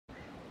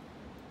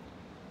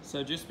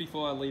So just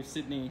before I leave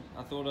Sydney,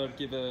 I thought I'd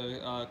give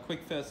a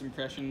quick first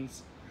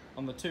impressions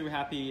on the Too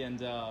Happy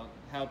and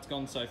how it's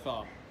gone so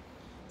far.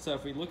 So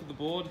if we look at the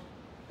board,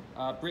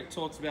 Britt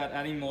talks about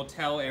adding more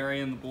tail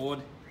area in the board,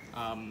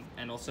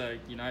 and also,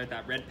 you know,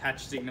 that red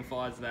patch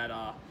signifies that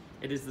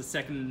it is the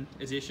second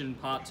edition,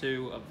 part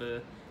 2 of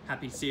the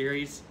Happy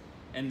series.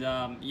 And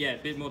yeah,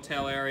 a bit more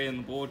tail area in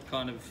the board,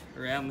 kind of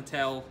around the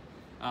tail,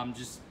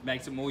 just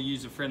makes it more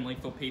user-friendly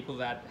for people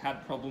that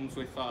had problems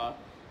with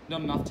not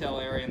enough tail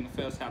area in the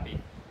first Happy.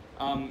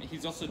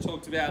 He's also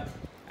talked about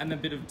adding a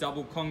bit of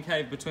double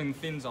concave between the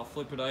fins. I'll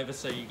flip it over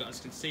so you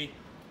guys can see.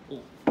 Oh,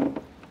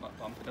 might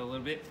bump it a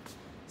little bit.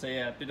 So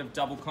yeah, a bit of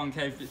double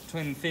concave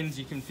between the fins,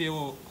 you can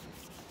feel,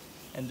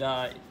 and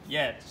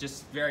yeah,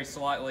 just very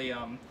slightly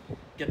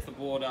gets the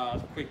board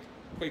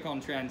quick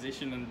on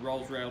transition and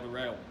rolls rail to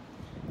rail.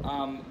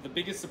 The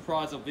biggest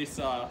surprise of this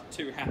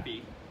Too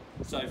Happy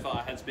so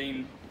far has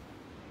been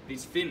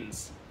these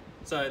fins.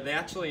 So they're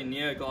actually a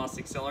Neoglass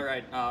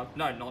accelerator,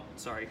 not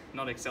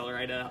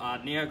accelerator,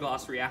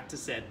 Neoglass reactor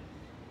set,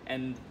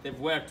 and they've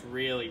worked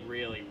really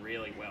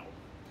well.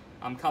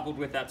 Coupled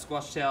with that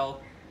squash tail.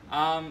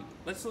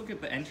 Let's look at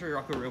the entry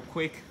rocker real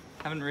quick.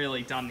 Haven't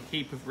really done a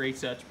heap of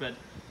research, but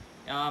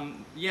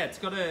yeah,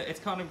 it's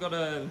kind of got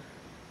a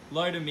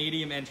low to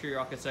medium entry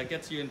rocker, so it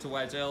gets you into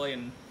waves early,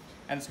 and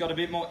it's got a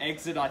bit more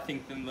exit, I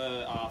think, than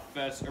the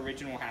first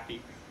original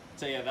Happy.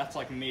 So yeah, that's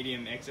like a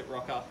medium exit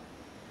rocker.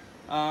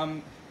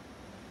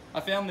 I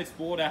found this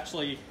board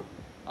actually,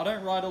 I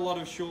don't ride a lot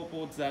of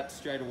shortboards that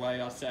straight away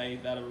I say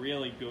that are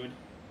really good.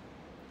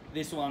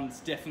 This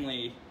one's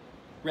definitely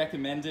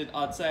recommended.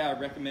 I'd say I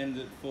recommend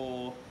it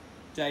for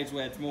days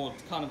where it's more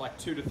kind of like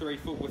 2 to 3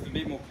 foot with a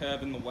bit more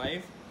curve in the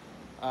wave.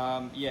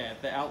 Yeah,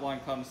 the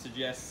outline kind of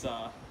suggests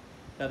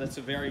that it's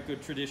a very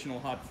good traditional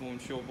high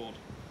performance shortboard.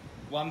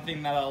 One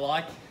thing that I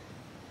like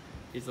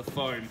is the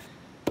foam.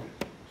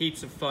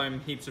 Heaps of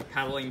foam, heaps of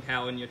paddling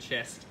power in your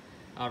chest.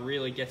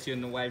 Really gets you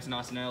in the waves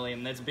nice and early,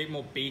 and there's a bit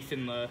more beef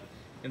in the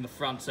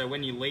front, so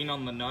when you lean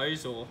on the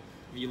nose or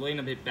if you lean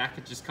a bit back,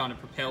 it just kind of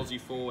propels you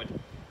forward.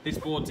 This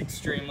board's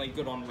extremely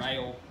good on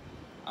rail.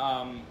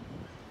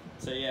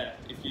 So yeah,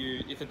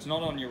 if it's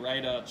not on your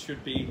radar, it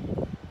should be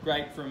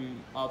great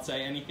from, I'd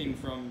say, anything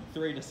from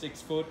 3 to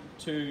 6 foot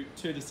to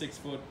 2 to 6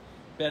 foot.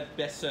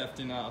 Best surfed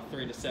in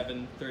 3 to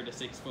 7, 3 to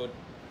 6 foot.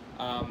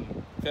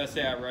 First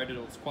day I rode it,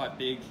 it was quite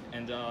big,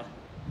 and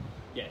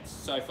yeah,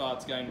 so far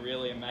it's going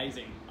really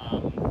amazing.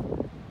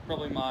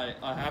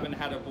 I haven't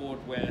had a board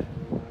where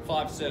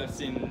 5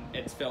 surfs in,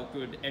 it's felt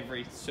good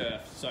every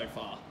surf so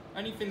far.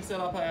 Only fin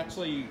setup I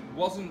actually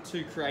wasn't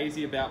too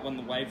crazy about when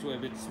the waves were a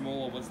bit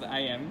smaller was the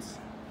AMs.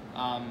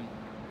 Kind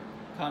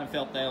of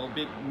felt they were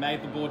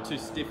made the board too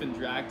stiff and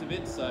dragged a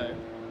bit, so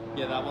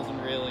yeah, that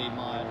wasn't really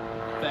my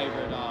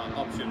favourite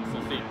option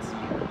for fins.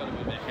 Got a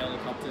bit of a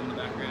helicopter in the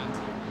background.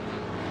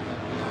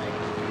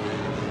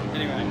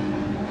 Anyway,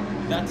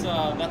 that's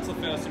the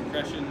first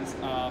impressions.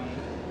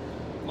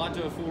 Might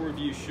do a full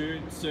review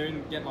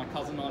soon, get my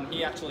cousin on.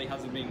 He actually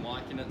hasn't been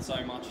liking it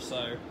so much,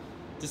 so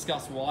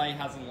discuss why he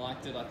hasn't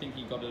liked it. I think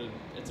he got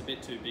it's a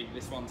bit too big.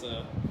 This one's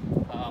a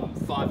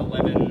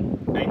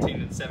 5'11",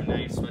 18 and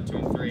 7/8, so 2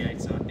 and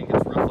 3/8, so I think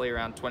it's roughly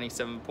around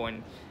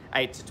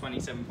 27.8 to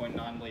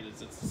 27.9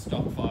 litres. It's a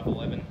stock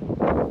 5'11".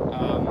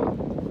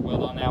 Well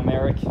done,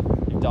 Almeric.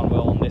 You've done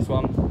well on this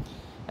one.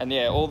 And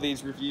yeah, all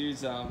these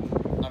reviews, I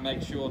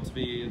make sure to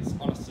be as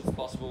honest as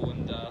possible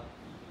and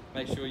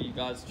make sure you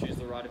guys choose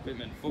the right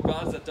equipment. For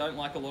guys that don't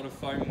like a lot of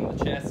foam in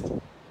the chest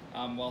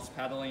whilst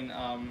paddling,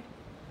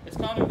 it's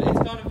kind of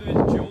a bit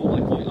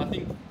dual. I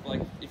think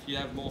if you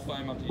have more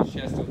foam up to your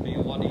chest, it'll be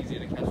a lot easier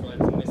to catch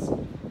waves,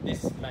 and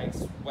this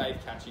makes wave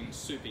catching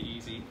super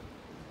easy.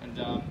 And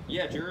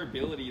yeah,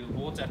 durability, the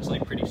board's actually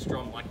pretty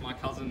strong. Like my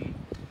cousin,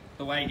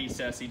 the way he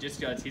surfs, he's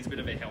a bit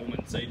of a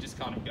helmet, so he just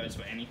kind of goes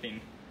for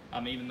anything.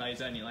 Even though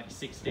he's only like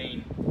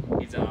 16,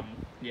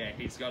 yeah,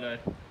 he's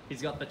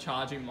got the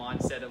charging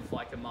mindset of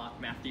like a Mark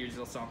Matthews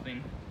or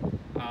something.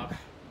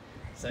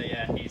 So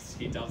yeah,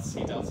 he does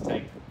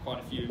take quite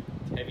a few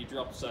heavy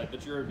drops, so the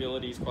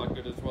durability is quite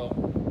good as well.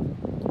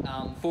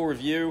 Full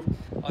review,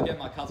 I'll get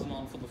my cousin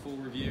on for the full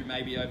review,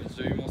 maybe over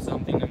Zoom or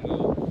something, and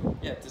we'll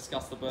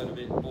discuss the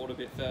board a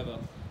bit further.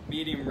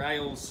 Medium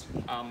rails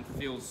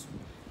feels,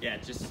 yeah,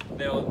 just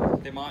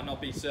there might not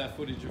be surf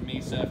footage of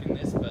me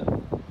surfing this, but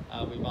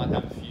we might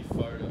have a few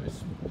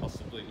photos,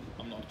 possibly,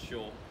 I'm not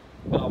sure.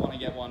 But I want to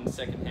get one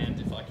second hand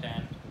if I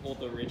can, or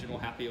the original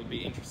Happy. It would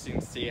be interesting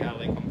to see how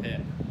they compare.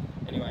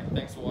 Anyway,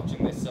 thanks for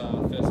watching this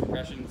first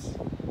impressions.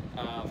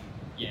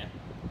 Yeah,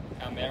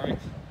 Almeric,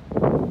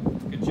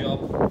 good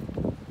job.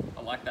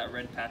 I like that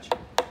red patch.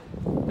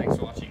 Thanks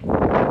for watching.